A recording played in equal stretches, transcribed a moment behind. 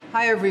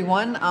Hi,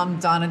 everyone.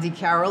 I'm Donna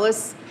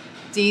DeCarolis,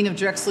 Dean of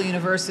Drexel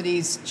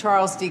University's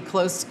Charles D.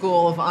 Close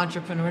School of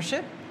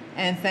Entrepreneurship.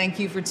 And thank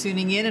you for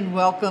tuning in and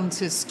welcome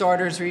to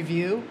Starters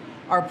Review,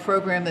 our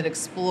program that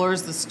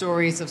explores the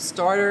stories of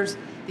starters,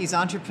 these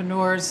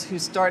entrepreneurs who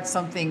start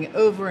something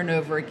over and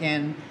over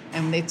again,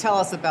 and they tell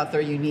us about their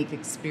unique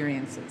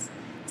experiences.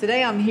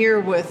 Today I'm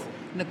here with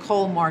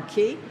Nicole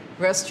Marquis,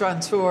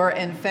 restaurateur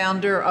and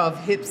founder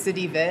of Hip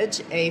City Veg,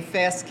 a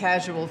fast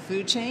casual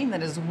food chain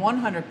that is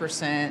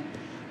 100%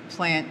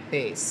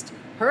 plant-based.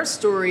 Her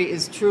story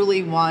is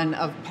truly one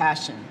of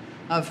passion,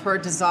 of her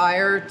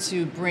desire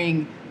to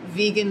bring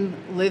vegan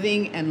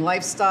living and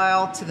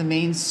lifestyle to the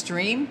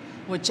mainstream,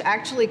 which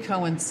actually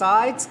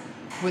coincides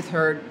with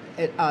her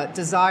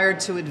desire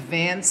to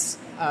advance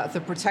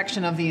the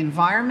protection of the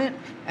environment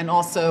and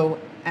also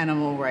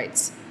animal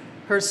rights.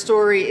 Her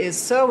story is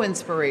so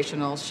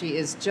inspirational. She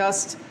is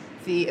just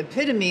the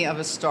epitome of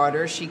a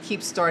starter. She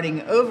keeps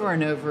starting over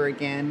and over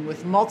again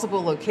with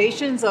multiple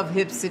locations of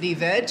Hip City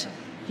Veg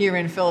here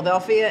in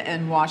Philadelphia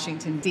and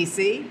Washington,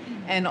 D.C.,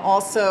 and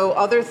also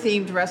other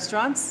themed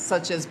restaurants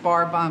such as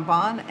Bar Bon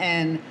Bon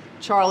and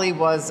Charlie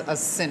Was a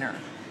Sinner.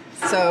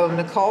 So,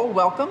 Nicole,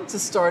 welcome to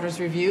Starters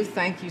Review.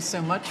 Thank you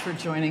so much for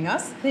joining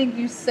us. Thank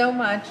you so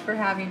much for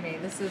having me.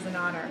 This is an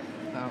honor.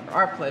 Oh,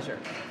 our pleasure.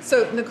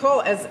 So,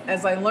 Nicole,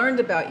 as I learned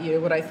about you,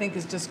 what I think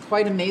is just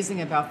quite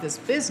amazing about this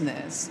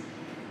business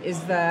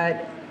is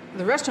that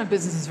the restaurant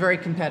business is very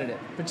competitive,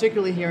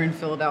 particularly here in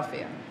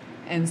Philadelphia.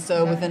 And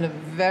so within a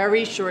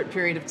very short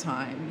period of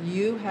time,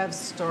 you have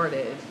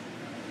started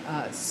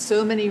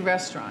so many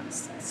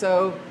restaurants.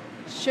 So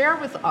share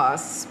with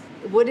us,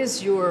 what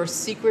is your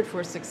secret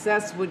for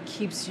success? What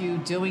keeps you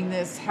doing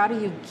this? How do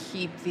you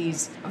keep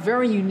these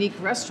very unique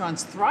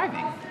restaurants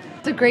thriving?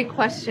 It's a great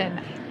question.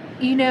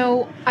 You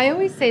know, I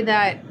always say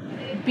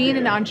that being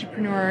an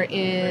entrepreneur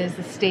is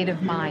a state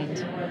of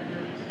mind.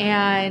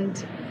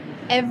 And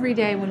every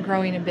day when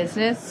growing a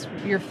business,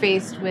 you're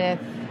faced with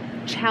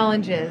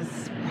challenges,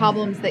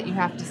 problems that you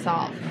have to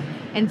solve.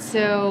 And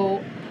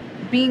so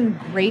being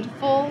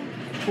grateful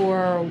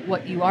for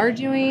what you are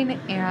doing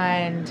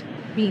and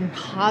being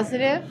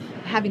positive,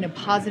 having a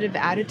positive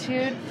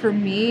attitude, for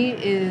me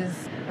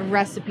is a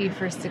recipe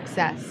for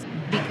success.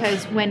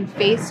 Because when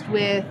faced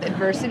with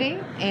adversity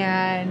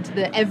and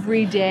the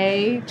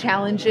everyday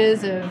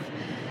challenges of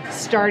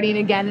starting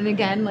again and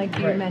again, like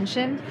you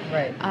mentioned,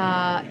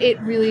 it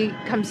really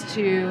comes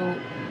to,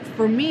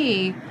 for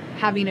me,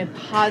 having a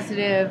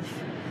positive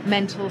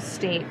mental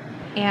state.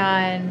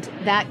 And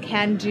that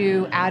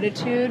can-do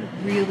attitude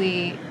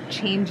really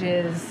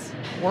changes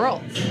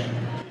worlds.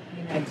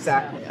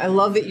 Exactly. I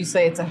love that you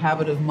say it's a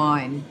habit of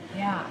mind.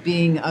 Yeah.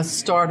 Being a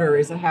starter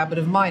is a habit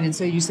of mind. And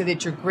so you say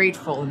that you're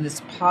grateful and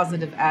this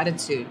positive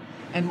attitude.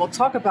 And we'll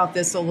talk about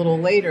this a little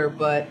later,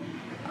 but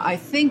I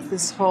think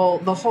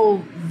the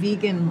whole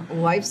vegan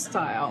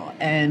lifestyle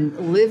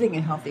and living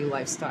a healthy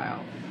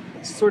lifestyle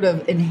sort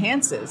of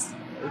enhances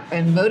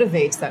and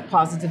motivates that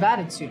positive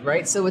attitude,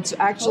 right? So it's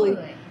actually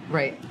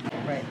right.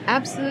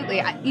 Absolutely.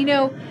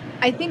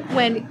 I think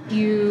when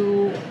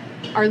you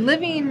are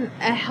living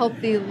a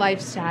healthy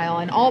lifestyle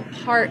and all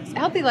parts,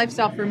 healthy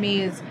lifestyle for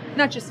me is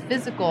not just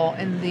physical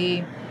in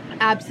the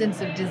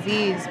absence of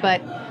disease,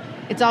 but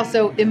it's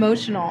also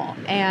emotional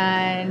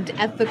and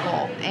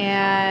ethical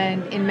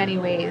and in many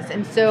ways.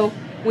 And so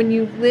when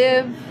you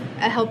live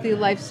a healthy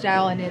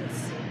lifestyle and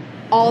it's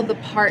all the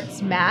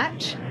parts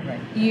match,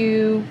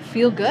 you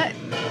feel good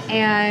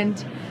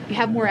and you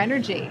have more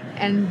energy.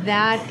 And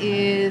that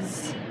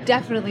is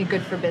definitely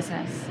good for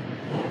business.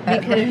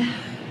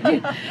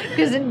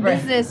 Because in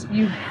business,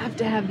 you have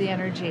to have the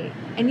energy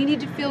and you need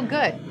to feel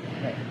good.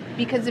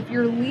 Because if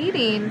you're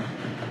leading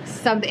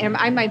something, and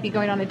I might be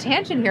going on a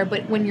tangent here,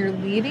 but when you're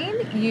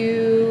leading,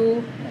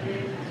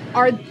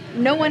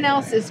 no one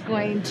else is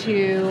going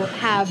to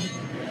have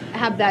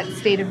that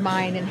state of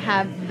mind and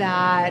have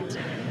that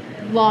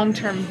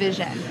long-term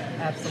vision.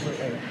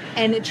 Absolutely.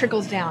 And it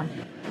trickles down.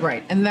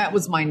 Right. And that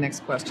was my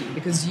next question,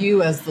 because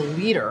you as the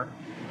leader,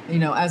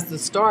 as the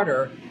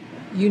starter,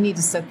 you need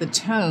to set the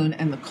tone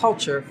and the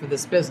culture for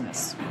this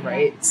business,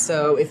 right?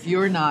 So if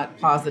you're not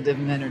positive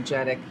and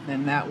energetic,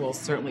 then that will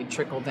certainly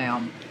trickle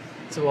down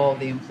to all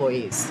the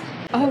employees.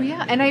 Oh,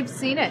 yeah. And I've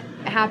seen it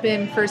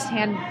happen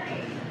firsthand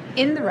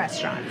in the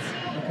restaurants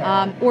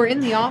or in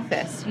the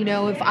office.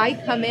 If I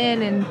come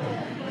in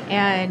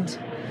and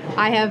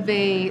I have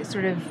a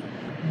sort of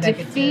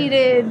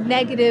defeated,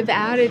 negative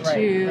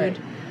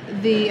attitude,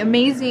 the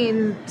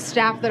amazing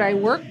staff that I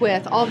work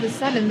with, all of a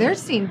sudden they're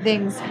seeing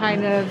things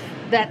kind of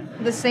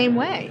the same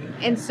way.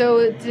 And so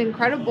it's an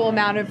incredible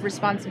amount of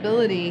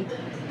responsibility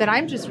that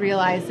I'm just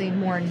realizing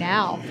more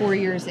now, 4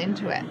 years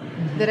into it,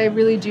 that I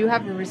really do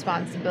have a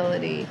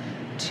responsibility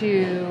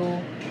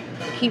to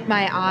keep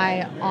my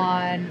eye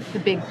on the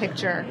big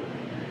picture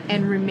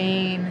and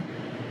remain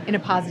in a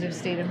positive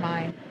state of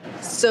mind.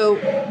 So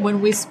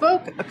when we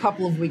spoke a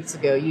couple of weeks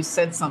ago, you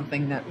said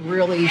something that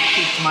really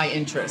piqued my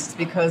interest,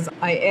 because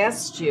I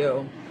asked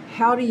you,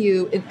 how do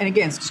you, and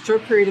again, it's a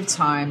short period of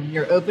time,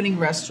 you're opening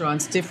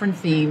restaurants, different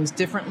themes,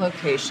 different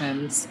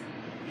locations.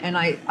 And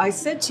I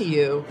said to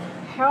you,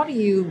 how do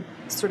you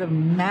sort of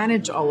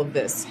manage all of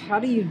this? How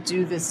do you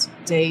do this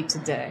day to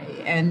day?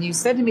 And you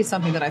said to me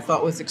something that I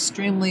thought was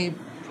extremely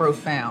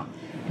profound.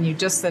 And you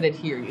just said it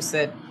here. You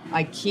said,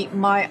 I keep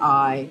my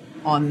eye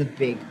on the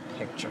big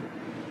picture.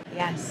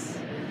 Yes.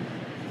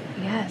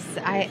 Yes,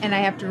 I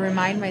have to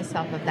remind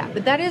myself of that.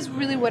 But that is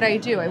really what I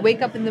do. I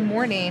wake up in the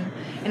morning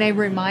and I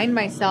remind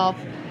myself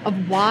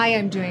of why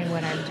I'm doing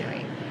what I'm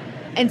doing.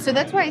 And so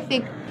that's why I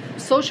think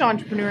social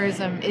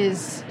entrepreneurism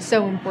is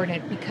so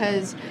important,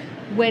 because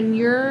when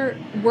you're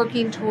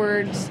working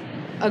towards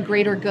a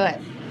greater good,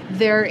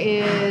 there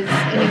is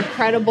an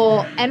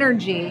incredible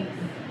energy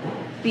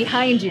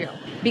behind you,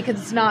 because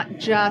it's not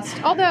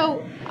just,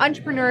 although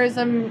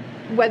entrepreneurism,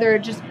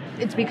 whether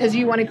it's because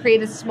you want to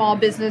create a small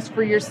business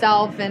for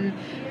yourself and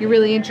you're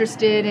really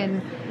interested in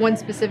one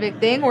specific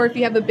thing, or if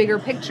you have a bigger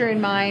picture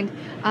in mind,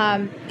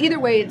 either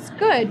way it's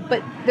good.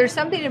 But there's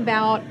something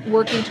about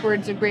working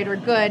towards a greater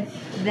good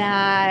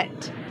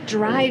that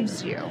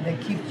drives you.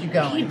 That keeps you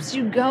going. Keeps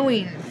you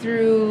going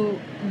through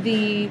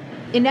the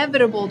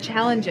inevitable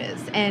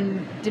challenges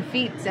and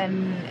defeats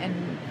and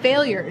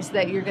failures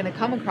that you're going to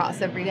come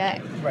across every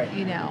day. Right.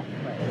 You know.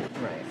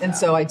 Right. And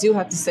so I do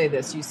have to say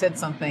this. You said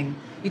something,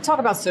 you talk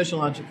about social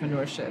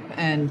entrepreneurship,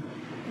 and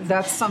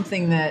that's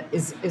something that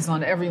is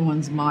on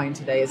everyone's mind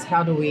today, is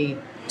how do we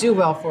do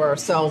well for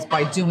ourselves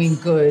by doing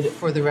good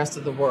for the rest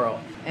of the world.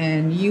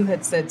 And you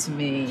had said to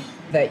me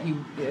that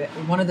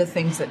one of the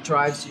things that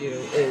drives you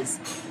is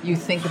you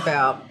think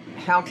about,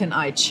 how can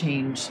I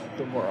change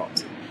the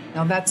world?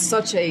 Now that's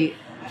such a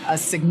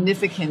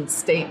significant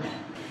statement.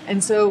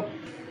 And so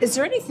is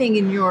there anything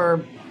in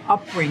your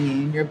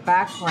upbringing, your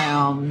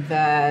background,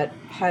 that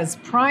has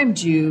primed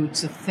you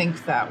to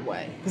think that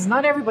way? Because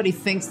not everybody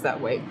thinks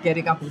that way,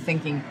 getting up and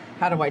thinking,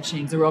 how do I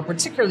change the world?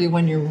 Particularly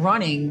when you're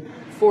running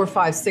 4,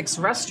 5, 6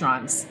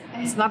 restaurants.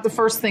 It's not the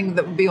first thing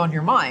that would be on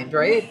your mind,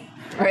 right?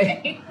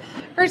 Right.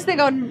 First thing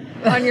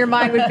on your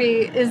mind would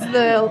be, is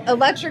the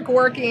electric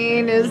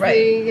working? Is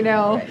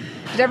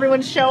did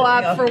everyone show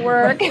up for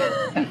work?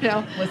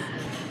 No,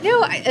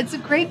 it's a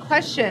great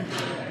question.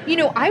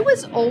 I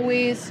was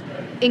always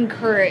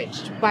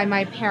encouraged by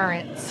my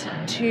parents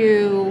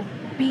to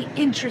be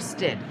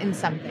interested in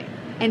something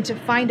and to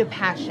find a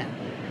passion,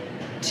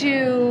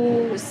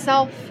 to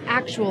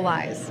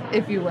self-actualize,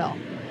 if you will,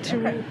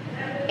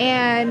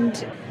 and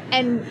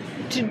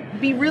to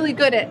be really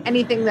good at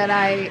anything that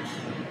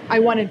I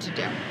wanted to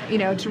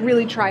do, to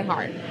really try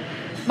hard.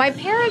 My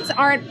parents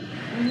aren't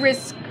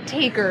risk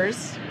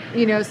takers,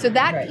 so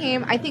that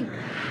came, I think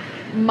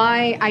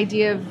my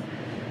idea of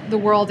the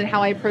world and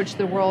how I approach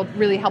the world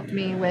really helped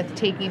me with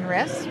taking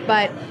risks,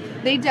 but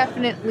they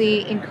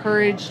definitely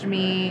encouraged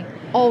me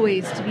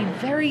always to be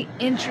very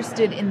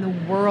interested in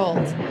the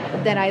world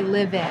that I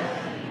live in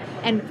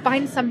and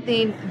find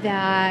something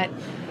that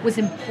was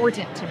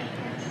important to me.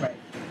 Right.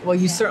 Well,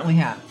 you certainly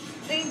have.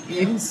 Thank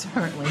you. You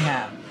certainly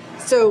have.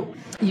 So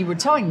you were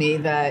telling me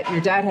that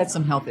your dad had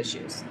some health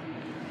issues,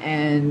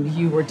 and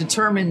you were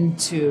determined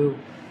to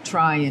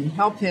try and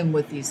help him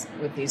with these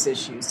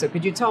issues. So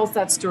could you tell us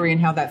that story and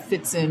how that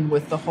fits in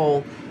with the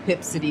whole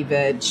Hip City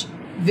Veg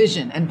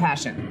vision and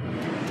passion?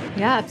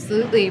 Yeah,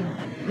 absolutely.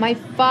 My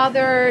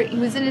father, he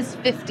was in his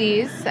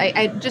 50s.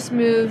 I just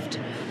moved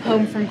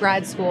home from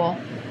grad school,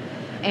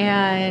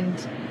 and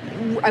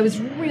I was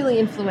really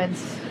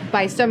influenced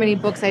by so many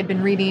books I'd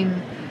been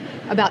reading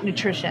about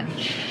nutrition,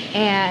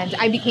 and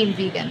I became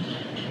vegan.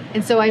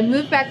 And so I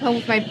moved back home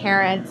with my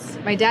parents.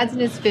 My dad's in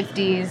his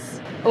 50s,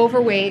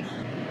 overweight,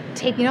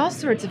 taking all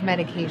sorts of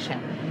medication.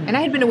 And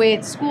I had been away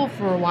at school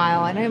for a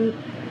while, and I'm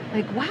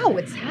like, wow,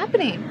 what's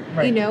happening?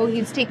 Right.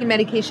 He's taking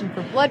medication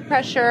for blood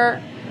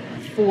pressure,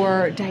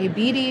 for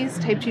diabetes,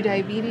 type 2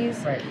 diabetes.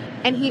 Right.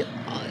 And he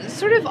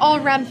sort of all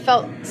around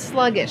felt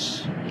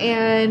sluggish.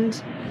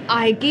 And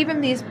I gave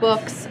him these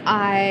books.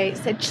 I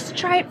said, just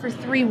try it for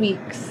 3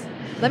 weeks.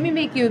 Let me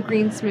make you a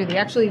green smoothie.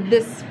 Actually,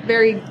 this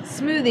very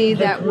smoothie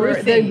the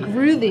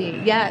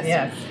Groovy,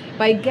 yes.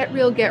 By Get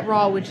Real, Get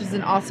Raw, which is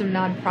an awesome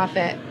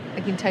nonprofit I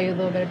can tell you a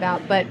little bit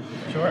about. But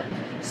sure.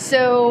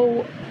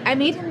 So I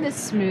made him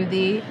this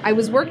smoothie. I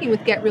was working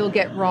with Get Real,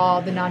 Get Raw,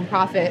 the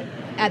nonprofit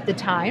at the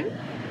time,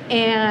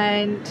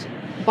 and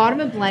bought him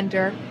a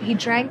blender. He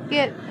drank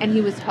it and he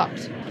was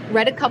hooked.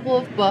 Read a couple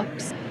of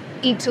books,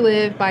 Eat to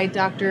Live by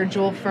Dr.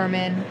 Joel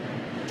Fuhrman,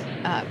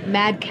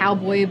 Mad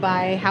Cowboy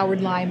by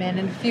Howard Lyman,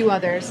 and a few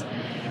others.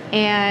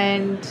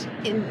 And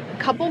in a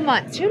couple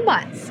months, 2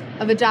 months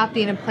of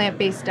adopting a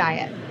plant-based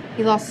diet,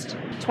 he lost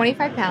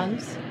 25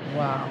 pounds.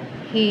 Wow.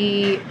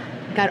 He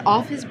got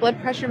off his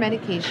blood pressure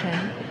medication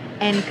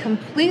and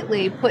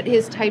completely put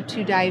his type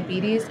 2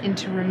 diabetes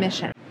into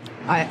remission.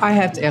 I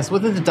have to ask,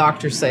 what did the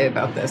doctor say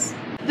about this?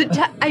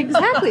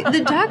 Exactly.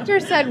 The doctor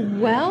said,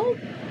 well,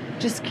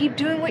 just keep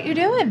doing what you're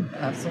doing.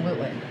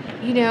 Absolutely.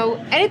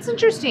 And it's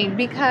interesting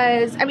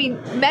because,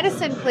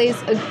 medicine plays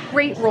a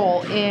great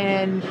role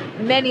in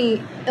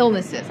many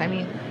illnesses.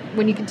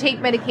 When you can take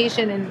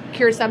medication and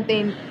cure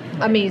something,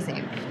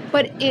 amazing.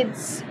 But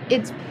it's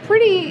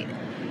pretty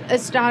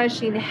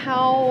astonishing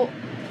how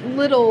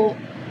little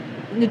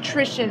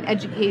nutrition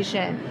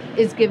education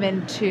is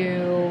given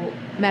to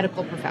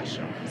medical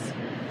professionals.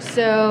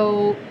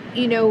 So,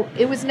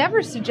 it was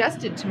never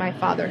suggested to my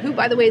father, who,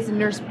 by the way, is a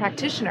nurse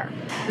practitioner,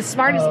 the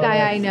smartest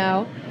guy I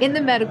know in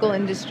the medical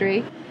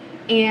industry.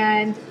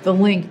 And the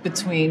link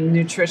between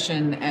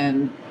nutrition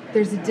and...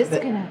 There's a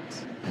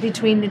disconnect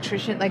between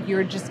nutrition, like you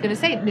were just going to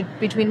say,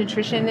 between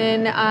nutrition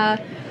and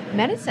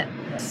medicine.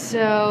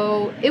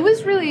 So it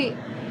was really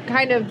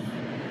kind of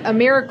a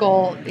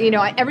miracle.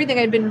 Everything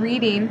I'd been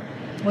reading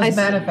was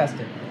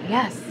manifested.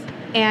 Yes.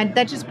 And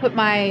that just put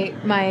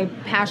my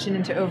passion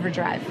into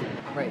overdrive.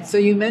 Right. So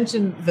you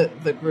mentioned the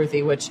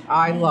Gruthi, which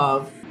I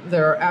love.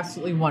 They're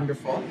absolutely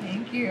wonderful.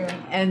 Thank you.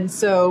 And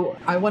so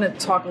I want to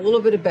talk a little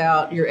bit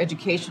about your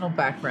educational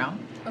background,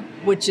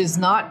 which is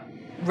not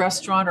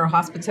restaurant or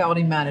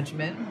hospitality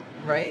management,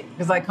 right?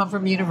 Because I come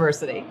from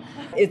university.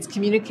 It's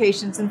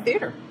communications and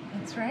theater.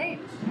 That's right.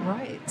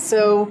 Right.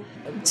 So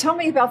tell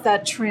me about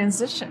that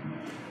transition.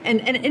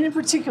 And in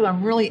particular,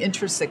 I'm really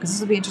interested, because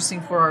this will be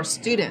interesting for our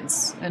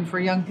students and for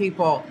young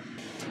people.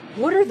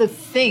 What are the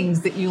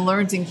things that you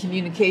learned in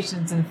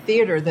communications and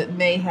theater that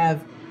may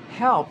have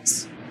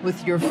helped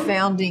with your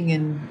founding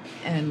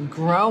and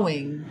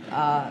growing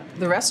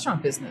the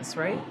restaurant business,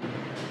 right?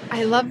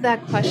 I love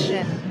that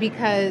question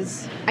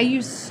because I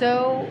use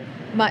so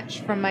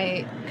much from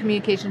my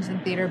communications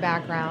and theater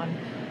background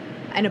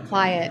and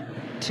apply it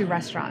to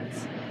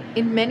restaurants.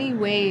 In many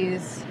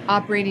ways,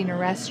 operating a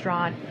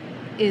restaurant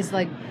is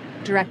like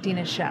directing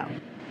a show,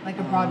 like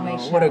a Broadway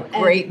show. What a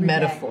great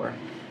metaphor.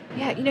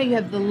 Yeah, you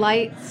have the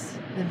lights,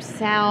 the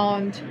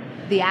sound,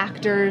 the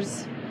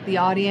actors, the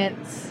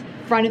audience,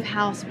 front of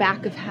house,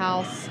 back of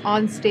house,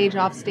 on stage,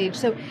 off stage.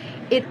 So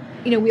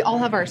we all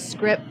have our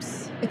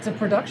scripts. It's a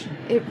production.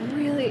 It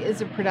really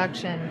is a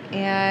production.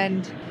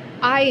 And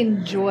I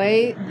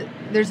enjoy,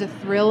 there's a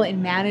thrill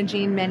in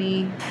managing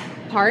many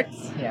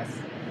parts. Yes.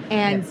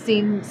 And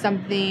seeing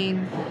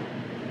something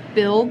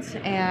build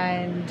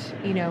and,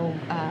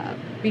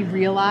 be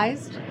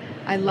realized.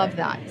 I love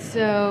that.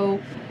 So,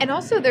 and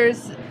also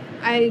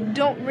I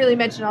don't really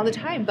mention all the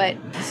time, but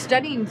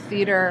studying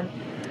theater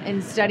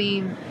and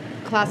studying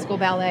classical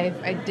ballet,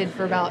 I did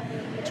for about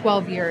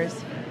 12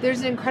 years. There's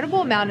an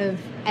incredible amount of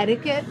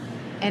etiquette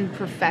and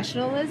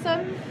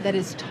professionalism that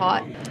is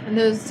taught in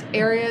those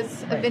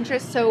areas of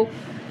interest. So,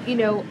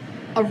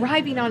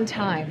 arriving on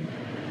time,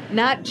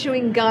 not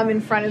chewing gum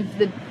in front of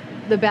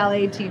the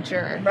ballet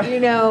teacher,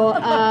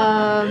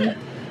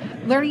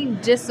 learning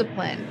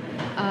discipline,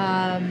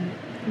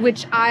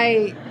 which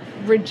I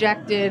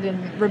rejected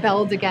and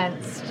rebelled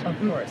against, of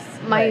course,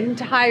 my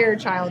entire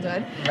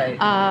childhood. Right.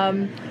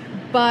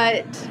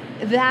 But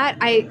that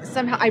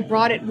I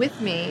brought it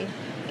with me,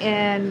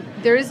 and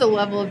there is a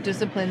level of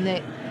discipline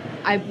that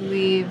I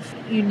believe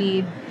you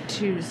need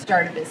to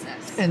start a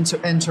business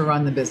and to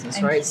run the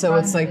business, right? So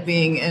it's like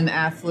being an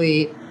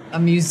athlete, a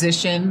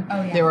musician.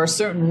 Oh, yeah. There are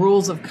certain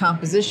rules of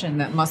composition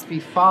that must be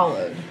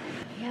followed.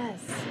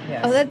 Yes.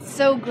 Yes. Oh, that's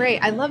so great.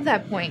 I love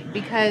that point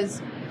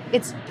because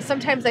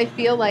sometimes I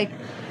feel like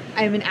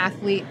I'm an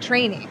athlete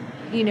training.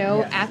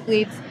 Yes.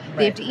 Athletes,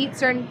 they have to eat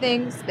certain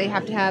things. They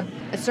have to have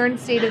a certain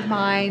state of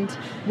mind,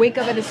 wake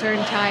up at a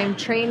certain time,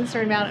 train a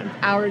certain amount of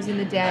hours in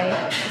the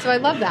day. So I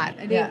love that.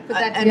 I didn't put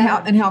that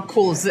together. And how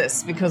cool is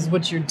this? Because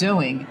what you're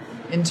doing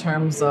in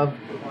terms of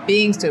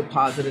being so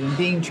positive and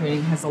being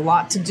training has a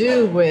lot to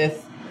do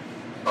with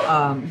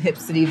Hip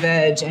City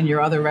Veg and your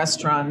other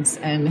restaurants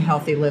and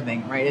healthy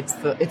living, right?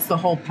 It's the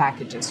whole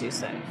package, as you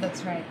say.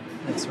 That's right.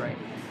 That's right.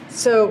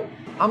 So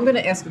I'm going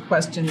to ask a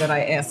question that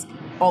I ask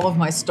all of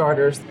my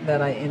starters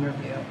that I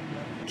interview.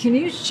 Can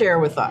you share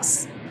with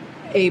us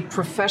a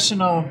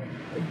professional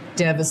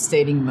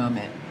devastating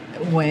moment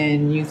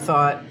when you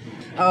thought,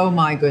 oh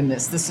my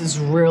goodness, this is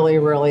really,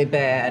 really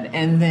bad,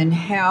 and then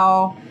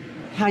how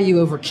you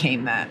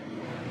overcame that?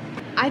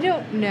 I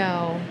don't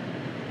know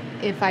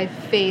if I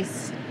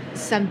faced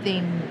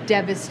something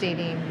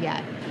devastating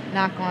yet,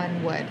 knock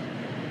on wood.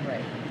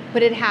 Right.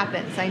 But it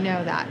happens, I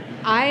know that.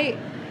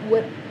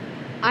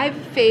 I've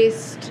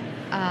faced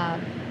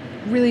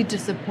really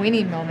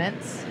disappointing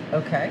moments.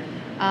 Okay.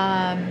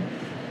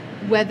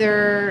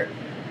 Whether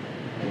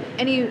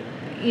any,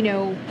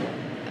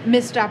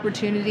 missed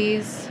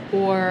opportunities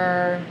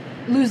or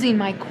losing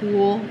my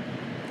cool,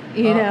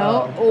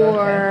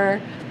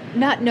 or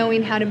not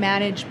knowing how to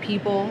manage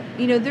people.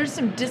 There's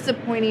some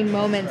disappointing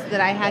moments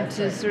that I had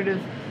to sort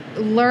of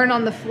learn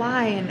on the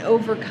fly and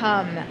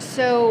overcome.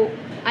 So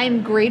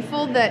I'm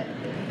grateful that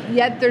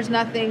yet there's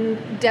nothing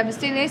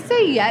devastating. I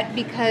say yet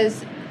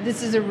because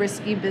this is a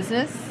risky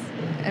business.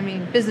 I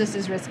mean, business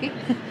is risky.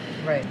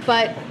 Right.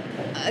 But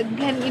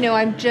again,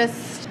 I'm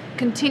just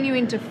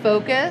continuing to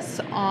focus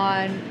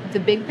on the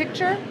big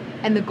picture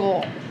and the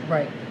goal.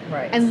 Right.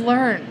 And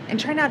learn and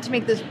try not to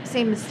make the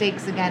same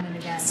mistakes again and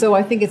again. So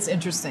I think it's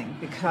interesting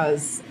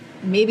because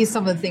maybe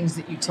some of the things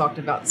that you talked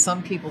about,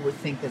 some people would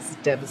think is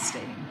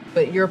devastating,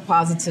 but your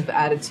positive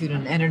attitude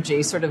and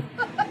energy sort of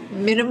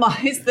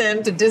minimize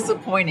them to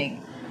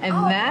disappointing.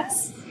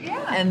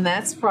 And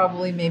that's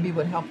probably maybe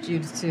what helped you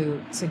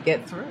to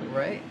get through,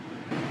 right?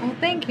 Well,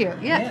 thank you.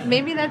 Yeah.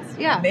 Maybe that's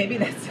Maybe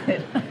that's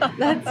it.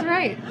 That's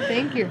right.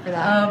 Thank you for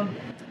that.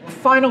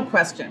 Final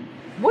question.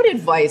 What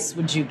advice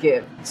would you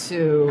give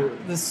to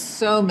the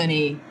so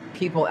many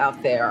people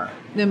out there,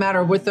 no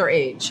matter what their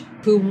age,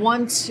 who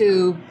want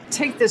to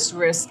take this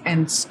risk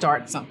and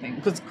start something?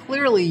 Because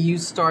clearly you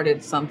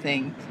started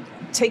something,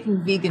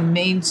 taking vegan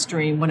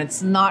mainstream when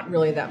it's not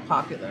really that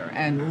popular,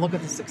 and look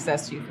at the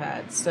success you've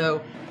had.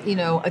 So, a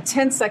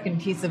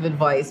 10-second piece of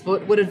advice,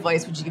 what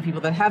advice would you give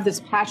people that have this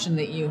passion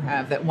that you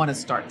have that want to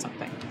start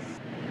something?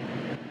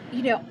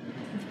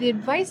 The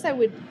advice I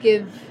would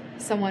give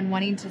someone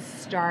wanting to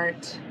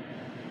start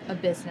a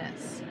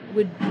business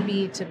would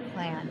be to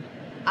plan.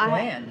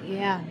 I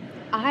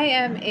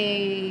am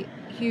a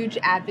huge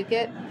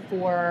advocate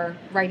for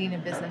writing a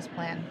business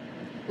plan.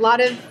 A lot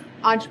of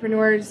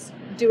entrepreneurs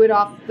do it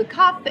off the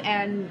cuff,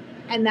 and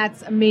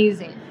that's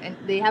amazing. And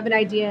they have an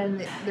idea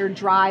and their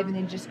drive, and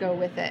they just go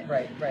with it.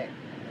 Right.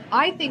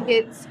 I think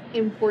it's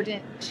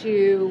important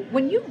to,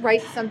 when you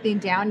write something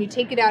down, you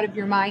take it out of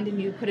your mind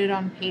and you put it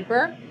on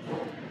paper,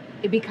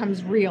 it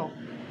becomes real.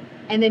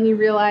 And then you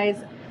realize,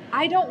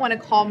 I don't want to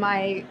call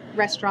my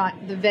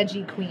restaurant the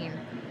Veggie Queen.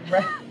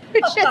 Right.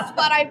 Which is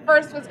what I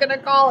first was going to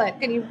call it.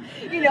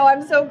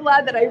 I'm so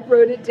glad that I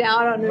wrote it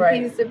down on a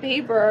piece of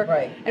paper.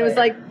 Right. And it was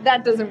like,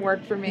 that doesn't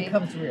work for me.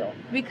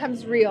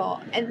 Becomes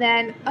real. And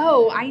then,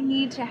 I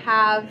need to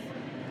have,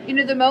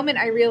 the moment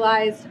I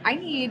realized I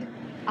need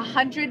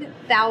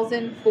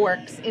 100,000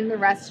 forks in the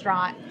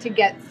restaurant to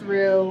get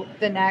through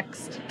the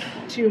next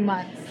 2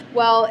 months.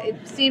 Well,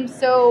 it seems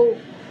so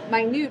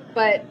minute,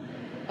 but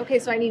okay,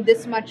 so I need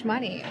this much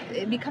money.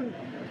 It becomes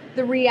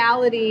the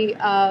reality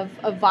of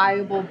a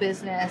viable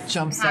business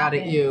jumps out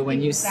at you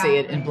when you see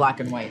it in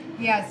black and white.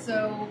 Yeah,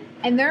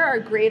 and there are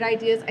great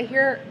ideas. I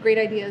hear great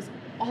ideas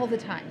all the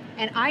time.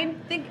 And I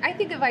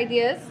think of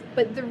ideas,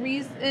 but the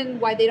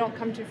reason why they don't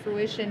come to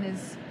fruition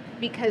is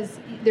because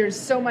there's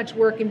so much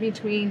work in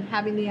between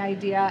having the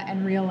idea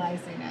and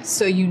realizing it.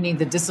 So you need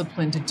the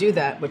discipline to do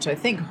that, which I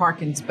think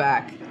harkens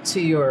back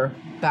to your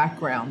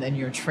background and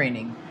your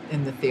training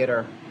in the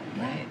theater.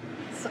 Right.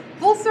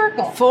 Full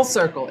circle. Full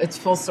circle. It's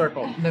full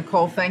circle.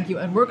 Nicole, thank you.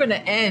 And we're going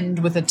to end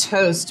with a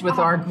toast with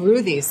our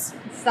Groothies.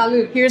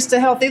 Salute. Here's to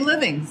healthy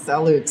living.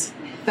 Salute.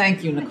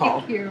 Thank you,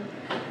 Nicole. Thank you.